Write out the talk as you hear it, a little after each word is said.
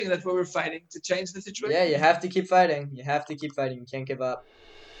That's why we're fighting to change the situation. Yeah, you have to keep fighting. You have to keep fighting. You can't give up.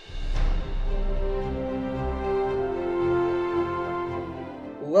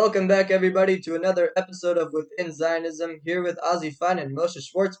 Welcome back, everybody, to another episode of Within Zionism, here with Ozzy Fun and Moshe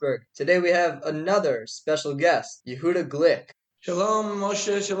Schwartzberg. Today we have another special guest, Yehudah Glick. Shalom,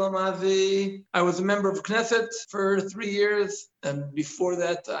 Moshe. Shalom, Avi. I was a member of Knesset for 3 years. And before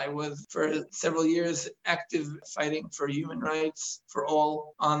that, I was for several years active fighting for human rights for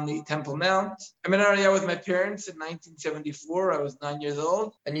all on the Temple Mount. I met Arya with my parents in 1974. I was 9 years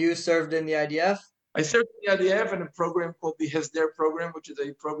old. And you served in the IDF? I served in the IDF in a program called the Hesder program, which is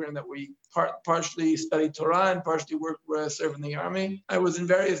a program that we partially study Torah and partially serve in the army. I was in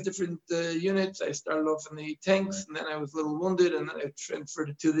various different units. I started off in the tanks, and then I was a little wounded, and then I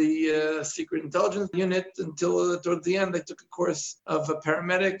transferred to the secret intelligence unit until towards the end I took a course of a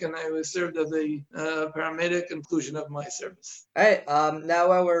paramedic, and I was served as a paramedic conclusion of my service. All right,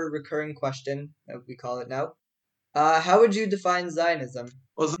 now our recurring question, we call it now. How would you define Zionism?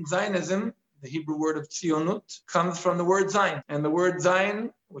 Well, Zionism, the Hebrew word of tzionut, comes from the word Zion. And the word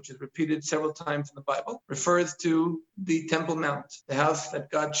Zion, which is repeated several times in the Bible, refers to the Temple Mount, the house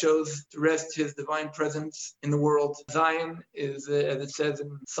that God chose to rest his divine presence in the world. Zion is, as it says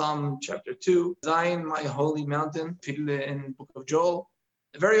in Psalm chapter 2, Zion, my holy mountain, repeated in the book of Joel.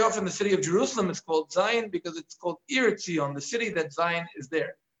 Very often the city of Jerusalem is called Zion because it's called Ir Tzion, the city that Zion is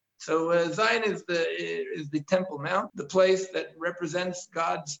there. So Zion is the Temple Mount, the place that represents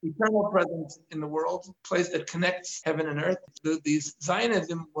God's eternal presence in the world, the place that connects heaven and earth.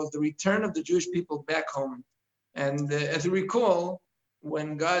 Zionism was the return of the Jewish people back home. And as you recall,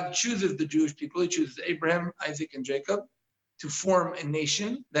 when God chooses the Jewish people, he chooses Abraham, Isaac, and Jacob to form a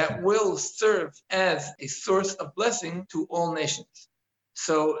nation that will serve as a source of blessing to all nations.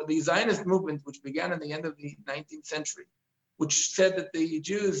 So the Zionist movement, which began at the end of the 19th century, which said that the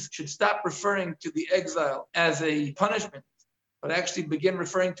Jews should stop referring to the exile as a punishment, but actually begin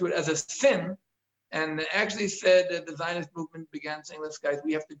referring to it as a sin, and actually said that the Zionist movement began saying, "Let's guys,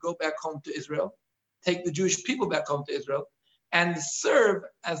 we have to go back home to Israel, take the Jewish people back home to Israel, and serve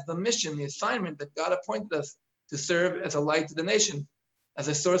as the mission, the assignment that God appointed us to serve as a light to the nation, as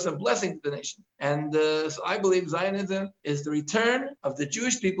a source of blessing to the nation." And so I believe Zionism is the return of the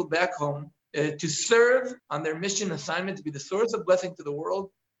Jewish people back home to serve on their mission assignment to be the source of blessing to the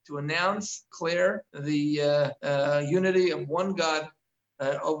world, to announce, declare the unity of one God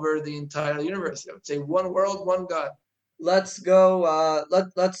over the entire universe. I would say one world, one God. Let's go.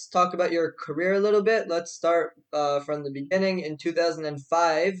 Let's talk about your career a little bit. Let's start from the beginning. In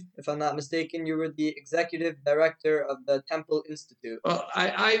 2005, if I'm not mistaken, you were the executive director of the Temple Institute. Well,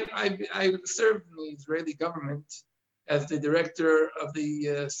 I served in the Israeli government as the director of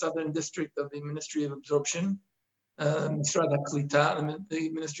the southern district of the Ministry of Absorption, Misrad HaKlita, the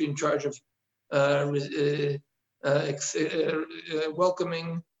ministry in charge of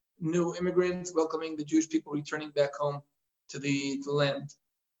welcoming new immigrants, welcoming the Jewish people returning back home to the land.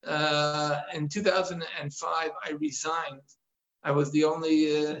 In 2005, I resigned. I was the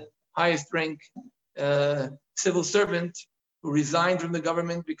only highest rank civil servant who resigned from the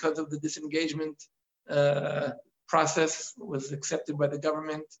government because of the disengagement process. Was accepted by the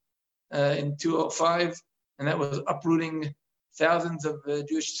government in 2005, and that was uprooting thousands of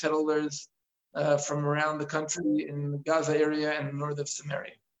Jewish settlers from around the country in the Gaza area and north of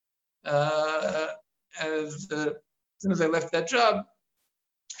Samaria. As soon as I left that job,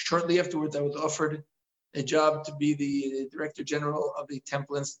 shortly afterwards, I was offered a job to be the Director General of the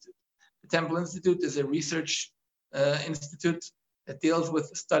Temple Institute. The Temple Institute is a research institute that deals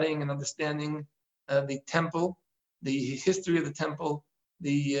with studying and understanding the temple, the history of the temple,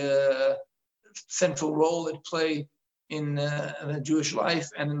 the central role it played in the Jewish life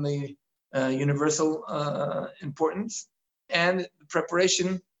and in the universal importance, and the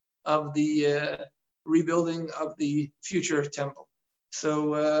preparation of the rebuilding of the future temple.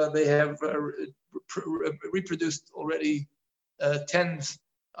 So they have reproduced already tens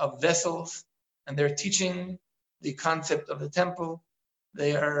of vessels, and they're teaching the concept of the temple.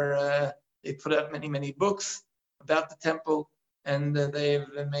 They put out many books about the temple, and they've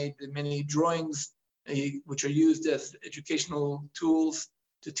made many drawings which are used as educational tools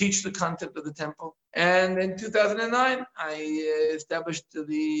to teach the concept of the temple. And in 2009, I established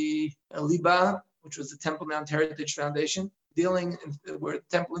the Liba, which was the Temple Mount Heritage Foundation, where the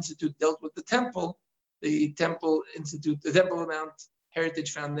Temple Institute dealt with the temple. The Temple Mount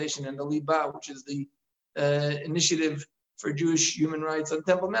Heritage Foundation, and the Liba, which is the initiative for Jewish human rights on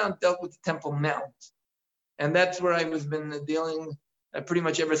Temple Mount, dealt with the Temple Mount. And that's where I've been dealing pretty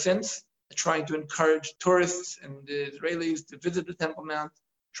much ever since, trying to encourage tourists and Israelis to visit the Temple Mount,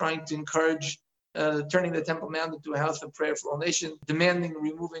 trying to encourage turning the Temple Mount into a house of prayer for all nations, demanding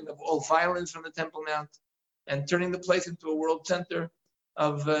removing of all violence from the Temple Mount, and turning the place into a world center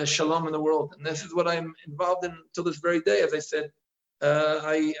of shalom in the world. And this is what I'm involved in till this very day. As I said,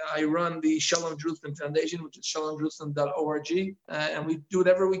 I run the Shalom Jerusalem Foundation, which is shalomjerusalem.org, and we do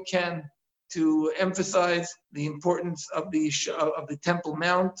whatever we can to emphasize the importance of the Temple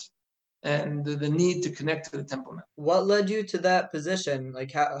Mount and the need to connect to the Temple Mount. What led you to that position?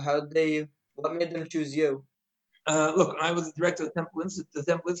 Like what made them choose you? Look, I was the director of the Temple Institute. The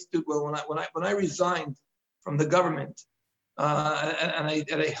Temple Institute. Well, when I resigned from the government, and I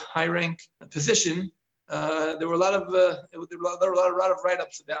at a high rank position, there were a lot of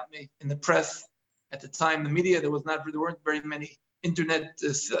write-ups about me in the press at the time. The media, there weren't very many internet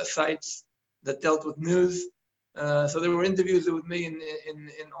sites that dealt with news. So there were interviews with me in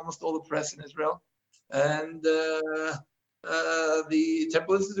almost all the press in Israel, and the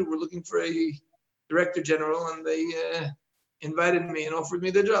Temple Institute were looking for a director general, and they invited me and offered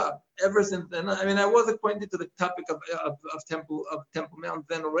me the job. Ever since then, I mean, I was acquainted to the topic of Temple Mount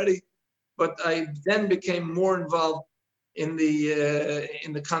then already, but I then became more involved in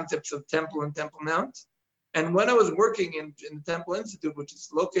the concepts of Temple and Temple Mount. And when I was working in the Temple Institute, which is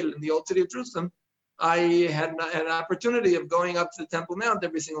located in the old city of Jerusalem, I had an opportunity of going up to the Temple Mount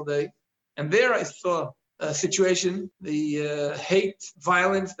every single day. And there I saw a situation, the hate,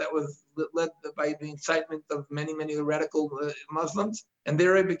 violence that was led by the incitement of many, many radical Muslims. And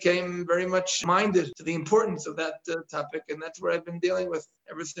there I became very much minded to the importance of that topic. And that's where I've been dealing with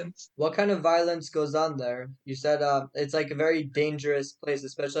ever since. What kind of violence goes on there? You said it's like a very dangerous place,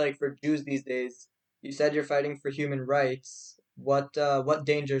 especially like for Jews these days. You said you're fighting for human rights. What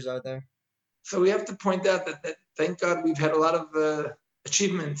dangers are there? So we have to point out that thank God we've had a lot of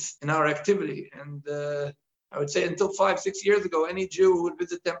achievements in our activity. And I would say until 5-6 years ago, any Jew who would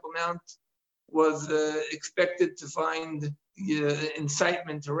visit Temple Mount was expected to find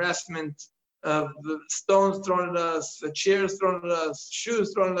incitement, harassment, stones thrown at us, chairs thrown at us,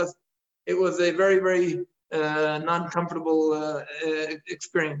 shoes thrown at us. It was a very, very non-comfortable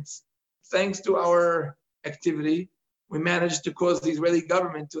experience. Thanks to our activity, we managed to cause the Israeli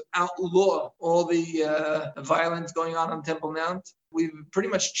government to outlaw all the violence going on Temple Mount. We've pretty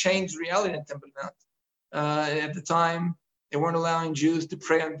much changed reality in Temple Mount. At the time, they weren't allowing Jews to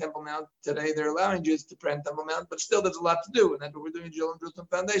pray on Temple Mount. Today, they're allowing Jews to pray on Temple Mount, but still there's a lot to do, and that's what we're doing at Shalom Jerusalem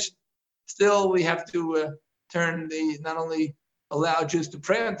Foundation. Still, we have to not only allow Jews to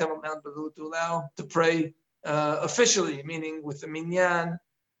pray on Temple Mount, but to allow to pray officially, meaning with the minyan,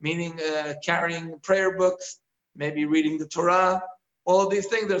 meaning carrying prayer books, maybe reading the Torah. All of these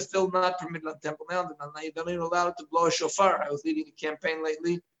things are still not permitted on Temple Mount. And they're not even allowed to blow a shofar. I was leading a campaign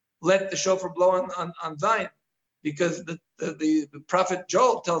lately, let the shofar blow on Zion, because the prophet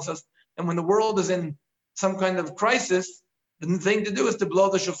Joel tells us, and when the world is in some kind of crisis, the thing to do is to blow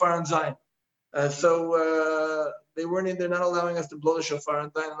the shofar on Zion. So they're not allowing us to blow the shofar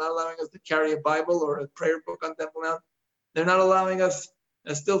on Zion. They're not allowing us to carry a Bible or a prayer book on Temple Mount. They're not allowing us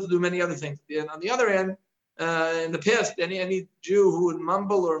still to do many other things. And on the other hand, in the past, any Jew who would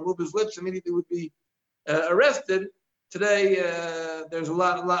mumble or move his lips immediately would be arrested. Today, there's a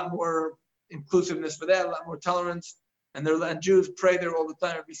lot more inclusiveness for that, a lot more tolerance, and Jews pray there all the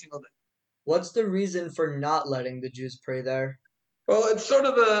time, every single day. What's the reason for not letting the Jews pray there? Well, it's sort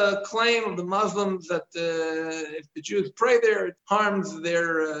of a claim of the Muslims that if the Jews pray there, it harms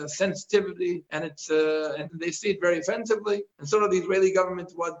their sensitivity, and and they see it very offensively. And sort of the Israeli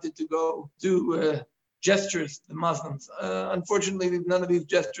government wanted to go do gestures to the Muslims. Unfortunately, none of these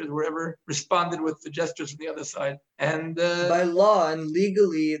gestures were ever responded with the gestures from the other side. And by law and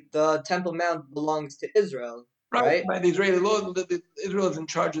legally, the Temple Mount belongs to Israel, right? By the Israeli law, Israel is in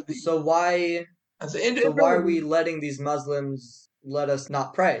charge of the. So why are we letting these Muslims let us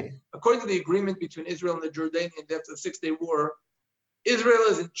not pray? According to the agreement between Israel and the Jordanians after the 6-day war, Israel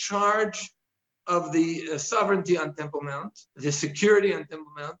is in charge of the sovereignty on Temple Mount, the security on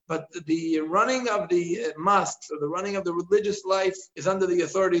Temple Mount, but the running of the mosques or the running of the religious life is under the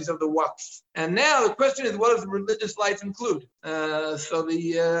authorities of the Waqf. And now the question is, what does the religious life include? So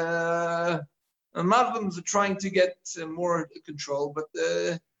the Muslims are trying to get more control, but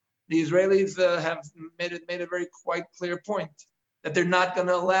the Israelis have made a very quite clear point that they're not going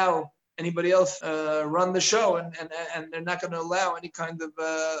to allow anybody else run the show, and they're not going to allow any kind of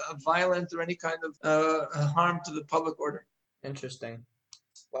violence or any kind of harm to the public order. Interesting.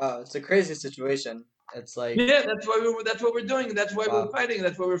 Wow, it's a crazy situation. It's like that's what we're doing. That's why we're fighting.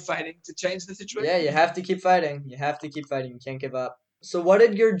 That's why we're fighting to change the situation. Yeah, you have to keep fighting. You can't give up. So what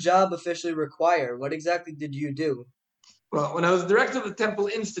did your job officially require? What exactly did you do? Well, when I was director of the Temple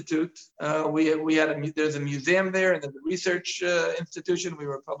Institute, there's a museum there and there's a research institution. We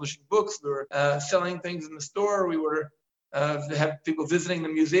were publishing books. We were selling things in the store. We were have people visiting the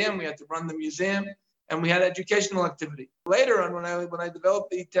museum. We had to run the museum, and we had educational activity. Later on, when I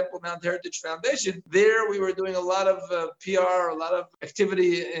developed the Temple Mount Heritage Foundation, there we were doing a lot of PR, a lot of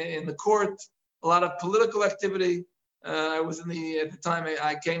activity in the court, a lot of political activity. I was at the time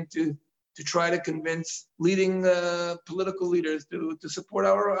I came to try to convince leading political leaders to support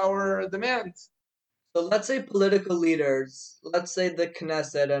our demands. So let's say political leaders, let's say the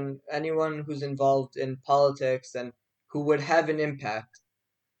Knesset and anyone who's involved in politics and who would have an impact.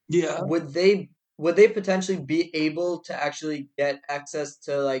 Yeah. Would they potentially be able to actually get access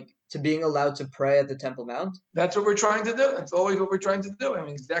to being allowed to pray at the Temple Mount? That's what we're trying to do. That's always what we're trying to do. I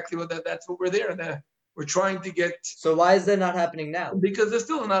mean, exactly that's what we're there. We're trying to get. So why is that not happening now? Because there's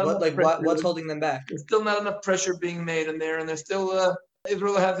still not enough pressure. What's holding them back? There's still not enough pressure being made in there, and there's still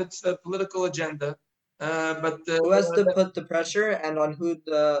Israel has its political agenda. But who has to put the pressure, and on who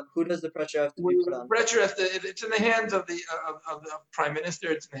does the pressure have to be put on? Pressure it's in the hands of the prime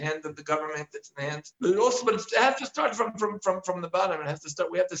minister. It's in the hands of the government. It's in the hands. But it has to start from the bottom. It has to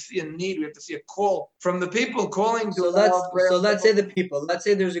start. We have to see a need. We have to see a call from the people calling. So let's say the people. Let's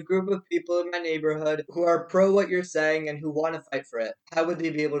say there's a group of people in my neighborhood who are pro what you're saying and who want to fight for it. How would they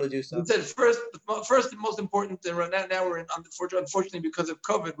be able to do so? He said first, the most important. Right now we're unfortunately because of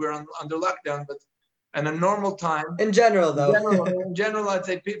COVID, we're under lockdown, but. And a normal time. In general, though. In general, I'd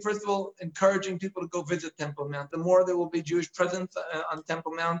say, first of all, encouraging people to go visit Temple Mount. The more there will be Jewish presence on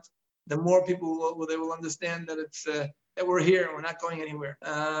Temple Mount, the more people will understand that it's that we're here and we're not going anywhere.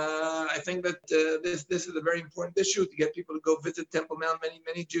 I think that this is a very important issue to get people to go visit Temple Mount.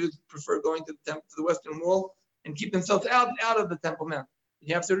 Many Jews prefer going to the Western Wall and keep themselves out of the Temple Mount.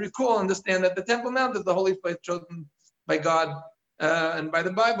 You have to understand that the Temple Mount is the holy place chosen by God. And by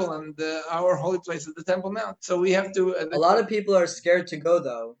the Bible, and our holy place is the Temple Mount. So we have to. A lot of people are scared to go,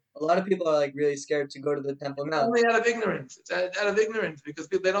 though. A lot of people are really scared to go to the Temple Mount. Only out of ignorance. It's out of ignorance because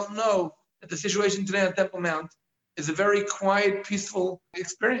they don't know that the situation today on Temple Mount is a very quiet, peaceful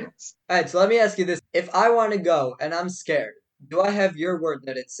experience. All right, so let me ask you this: if I want to go and I'm scared, do I have your word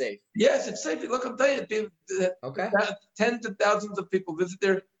that it's safe? Yes, it's safe. Look, I'm telling you, okay. Tens of thousands of people visit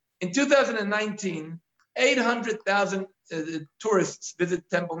there. In 2019, 800,000 tourists visit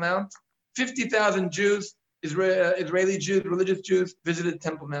Temple Mount. 50,000 Jews, Israeli Jews, religious Jews, visited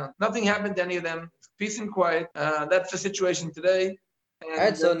Temple Mount. Nothing happened to any of them. Peace and quiet. That's the situation today. And, all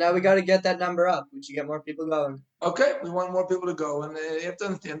right, so now we got to get that number up. We should get more people going. Okay, we want more people to go. And you have to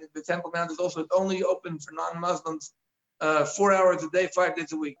understand the Temple Mount is also only open for non-Muslims 4 hours a day, 5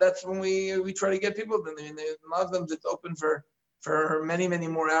 days a week. That's when we try to get people. The Muslims, it's open for many, many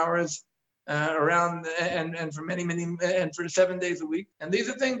more hours. Around and for many and for 7 days a week, and these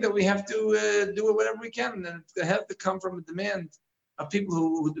are things that we have to do whatever we can, and it has to come from a demand of people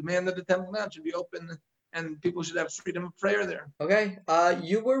who demand that the Temple Mount should be open and people should have freedom of prayer there. Okay,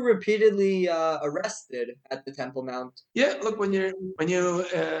 you were repeatedly arrested at the Temple Mount. Yeah, look, when you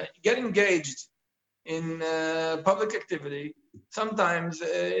get engaged in public activity, sometimes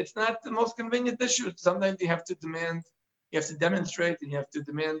it's not the most convenient issue. Sometimes you have to demand. You have to demonstrate and you have to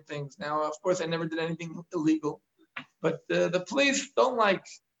demand things. Now, of course, I never did anything illegal, but the police don't like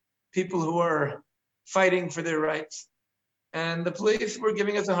people who are fighting for their rights. And the police were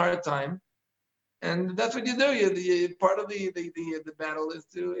giving us a hard time. And that's what you do. Part of the battle is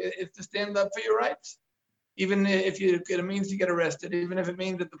to stand up for your rights. Even if it means you get arrested, even if it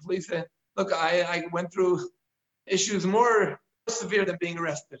means that the police say, look, I went through issues more severe than being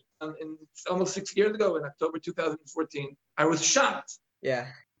arrested. Almost 6 years ago, in October 2014, I was shot. Yeah.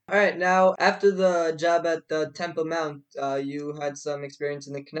 All right. Now, after the job at the Temple Mount, you had some experience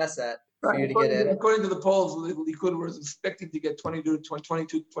in the Knesset for you to get in. According to the polls, Likud was expecting to get 22,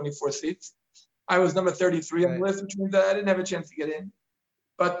 24 seats. I was number 33 on the list, which means I didn't have a chance to get in.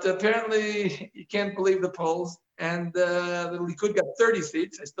 But apparently, you can't believe the polls. And the Likud got 30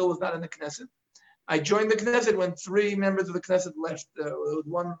 seats. I still was not in the Knesset. I joined the Knesset when 3 members of the Knesset left.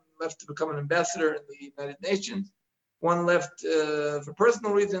 One left to become an ambassador in the United Nations. One left for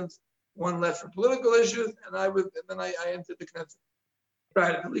personal reasons. One left for political issues. And then I entered the Knesset.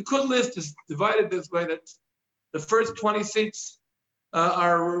 Right. The Likud list is divided this way: that the first 20 seats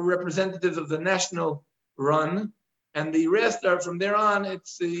are representatives of the national run, and the rest are from there on.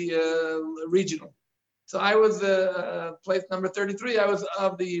 It's the regional. So I was place number 33. I was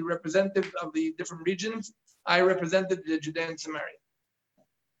of the representative of the different regions. I represented Judea and Samaria.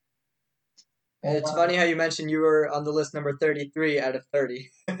 And it's funny how you mentioned you were on the list number 33 out of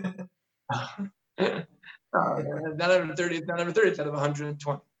 30. Not out of 30, it's not out of 30, it's out of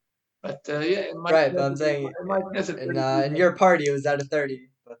 120. But yeah, Right, but I'm saying in my Knesset, in your party it was out of 30,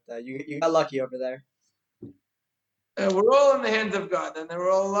 but you got lucky over there. we're all in the hands of God, and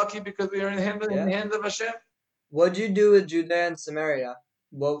we're all lucky because we are in Yeah. the hands of Hashem. What'd you do with Judea and Samaria?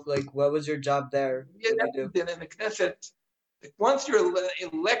 What was your job there? Yeah, What did you do? in the Knesset, once you're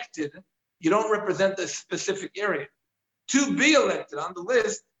elected, you don't represent a specific area. To be elected on the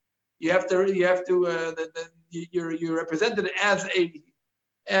list, you're represented as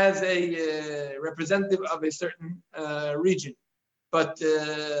a representative of a certain region. But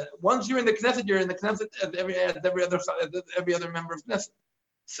once you're in the Knesset, you're in the Knesset as every other member of Knesset.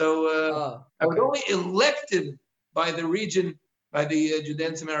 So I was only elected by the region, by the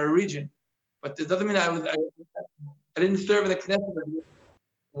Judean Samaria region, but it doesn't mean I didn't serve in the Knesset.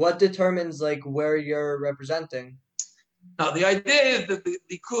 What determines like where you're representing? Now the idea is that the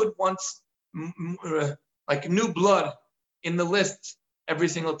Likud wants like new blood in the list every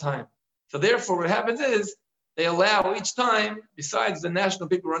single time. So therefore, what happens is they allow each time, besides the national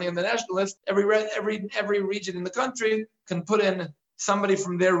people running on the national list, every region in the country can put in somebody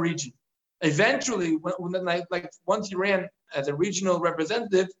from their region. Eventually, once you ran as a regional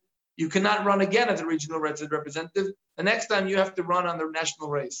representative, you cannot run again as a regional representative. The next time you have to run on the national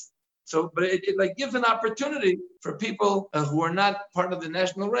race. So, but it like gives an opportunity for people who are not part of the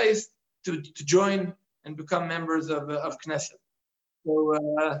national race to join and become members of Knesset. So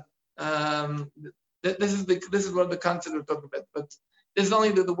this is what the concept we're talking about. But this is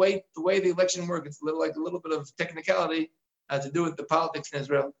only the way the election works. It's a little bit of technicality to do with the politics in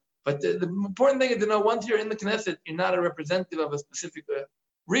Israel. But the important thing is to know once you're in the Knesset, you're not a representative of a specific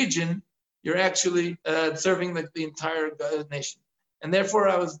region. You're actually serving the entire nation. And therefore,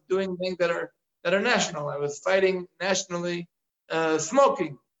 I was doing things that are national. I was fighting nationally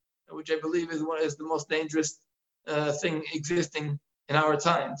smoking, which I believe is the most dangerous thing existing in our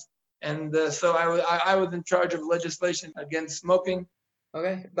times. And so I was in charge of legislation against smoking.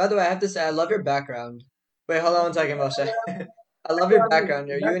 Okay. By the way, I have to say I love your background. Wait, hold on one second, Moshe. I love your background.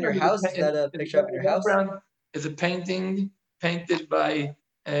 Are you in your house? Is that a picture up in your house? The background is a painting painted by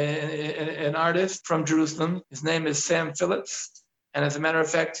an artist from Jerusalem. His name is Sam Phillips. And as a matter of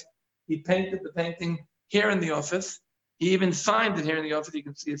fact, he painted the painting here in the office. He even signed it here in the office. You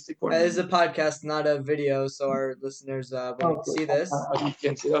can see it's recorded. This is a podcast, not a video, so our listeners won't see this. You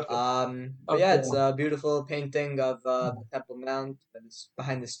can't see. Okay. But yeah, it's a beautiful painting of the Temple Mount that is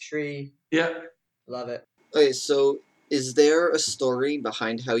behind this tree. Yeah. Love it. Okay, so is there a story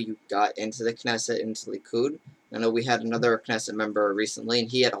behind how you got into the Knesset, into Likud? I know we had another Knesset member recently, and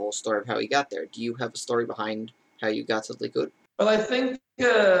he had a whole story of how he got there. Do you have a story behind how you got to Likud? Well, I think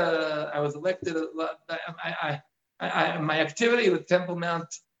I was elected. My activity with Temple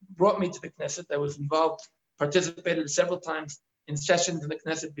Mount brought me to the Knesset. I was involved, participated several times in sessions in the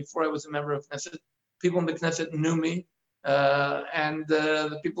Knesset before I was a member of Knesset. People in the Knesset knew me, and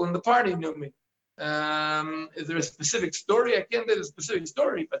the people in the party knew me. Is there a specific story? I can't give a specific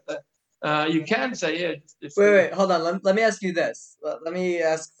story, but you can say, yeah. Wait, hold on. Let me ask you this. Let me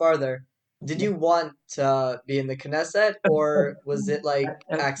ask farther. Did you want to be in the Knesset, or was it like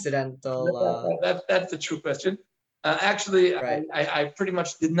accidental? That's the true question. Actually, right. I pretty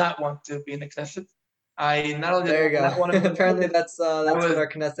much did not want to be in the Knesset. I not only there you go. Not want to Apparently, that's what our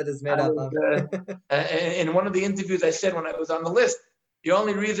Knesset is made up of. In one of the interviews, I said when I was on the list, the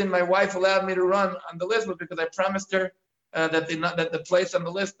only reason my wife allowed me to run on the list was because I promised her that the place on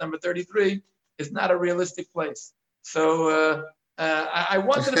the list, number 33, is not a realistic place. So I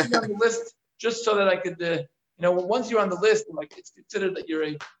wanted to be on the list just so that I could, once you're on the list, like it's considered that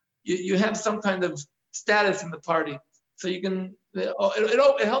you have some kind of status in the party, so you can.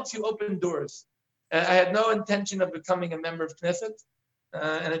 It helps you open doors. I had no intention of becoming a member of Knesset,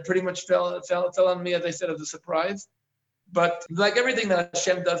 and it pretty much fell on me, as I said, as a surprise. But like everything that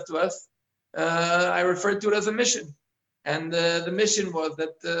Hashem does to us, I refer to it as a mission. And the mission was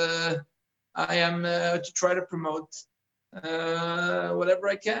that I am to try to promote whatever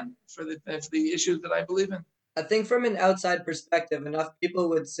I can for the issues that I believe in. I think from an outside perspective, enough people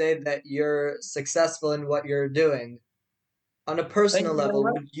would say that you're successful in what you're doing. On a personal level,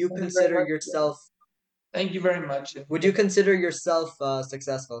 would you consider yourself... Thank you very much. Would you consider yourself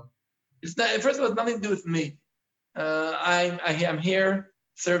successful? It's not. First of all, it's nothing to do with me. I am here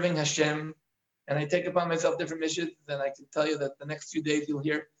serving Hashem, and I take upon myself different missions. And I can tell you that the next few days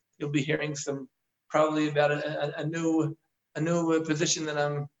you'll be hearing some probably about a new position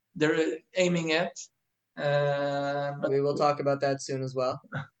that they're aiming at. We will talk about that soon as well.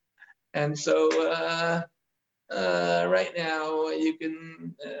 And so right now you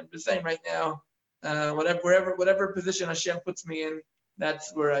can. I'm just saying right now. whatever position Hashem puts me in,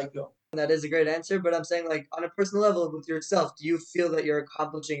 that's where I go. That is a great answer, but I'm saying, like, on a personal level with yourself, do you feel that you're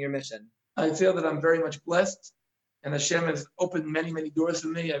accomplishing your mission? I feel that I'm very much blessed, and Hashem has opened many, many doors for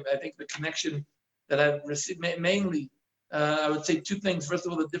me. I think the connection that I've received, mainly, I would say two things. First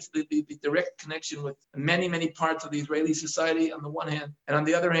of all, the direct connection with many, many parts of the Israeli society on the one hand, and on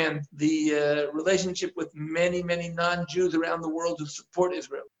the other hand, the relationship with many, many non-Jews around the world who support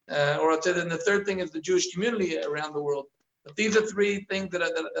Israel. Or I'd say that the third thing is the Jewish community around the world. But these are three things that are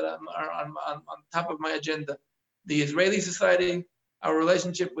on top of my agenda. The Israeli society, our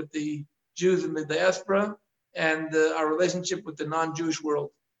relationship with the Jews in the diaspora, and our relationship with the non-Jewish world.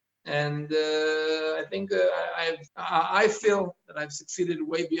 And I think I feel that I've succeeded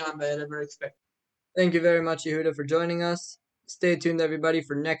way beyond that I ever expected. Thank you very much, Yehudah, for joining us. Stay tuned, everybody,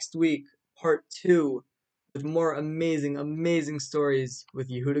 for next week, part 2, with more amazing, amazing stories with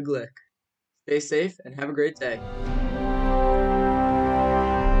Yehudah Glick. Stay safe and have a great day.